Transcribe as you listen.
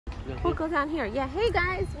We'll go down here. Yeah, hey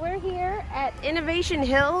guys, we're here at Innovation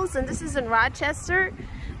Hills, and this is in Rochester,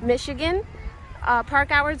 Michigan. Park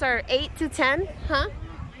hours are 8 to 10, huh? I know,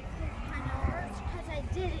 because I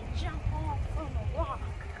didn't jump off from a rock.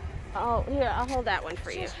 Oh, here, I'll hold that one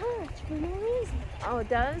for you. It hurts for no reason. Oh, it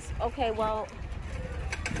does? Okay, well,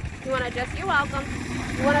 you want to adjust? You're welcome.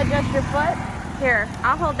 You want to adjust your foot? Here,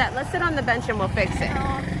 I'll hold that. Let's sit on the bench and we'll fix it. No,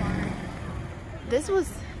 I'm fine. This was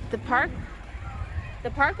the park. The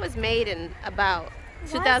park was made in about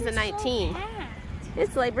 2019.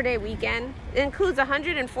 It's Labor Day weekend. It includes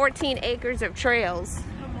 114 acres of trails.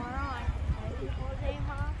 Tomorrow I have a day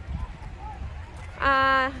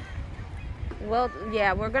off. Well,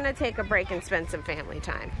 yeah, we're gonna take a break and spend some family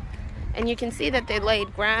time. And you can see that they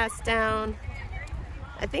laid grass down.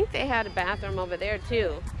 I think they had a bathroom over there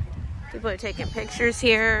too. People are taking pictures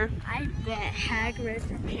here. I bet Hagrid's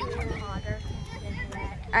a picture hotter than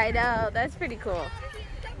that. I know, that's pretty cool.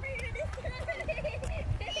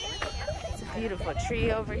 It's a beautiful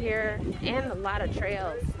tree over here and a lot of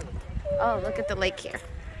trails. Oh, look at the lake here.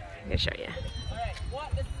 I'm gonna show you. Alright,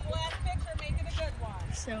 this is the last picture, make it a good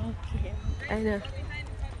one. So cute. I know.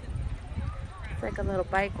 It's like a little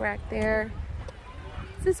bike rack there.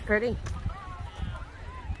 This is pretty. You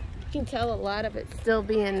can tell a lot of it's still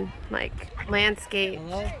being like landscape.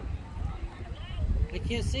 Hello? I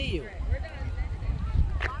can't see you.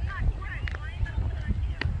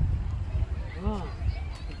 Oh.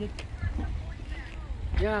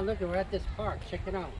 Yeah, look, we're at this park. Check it out.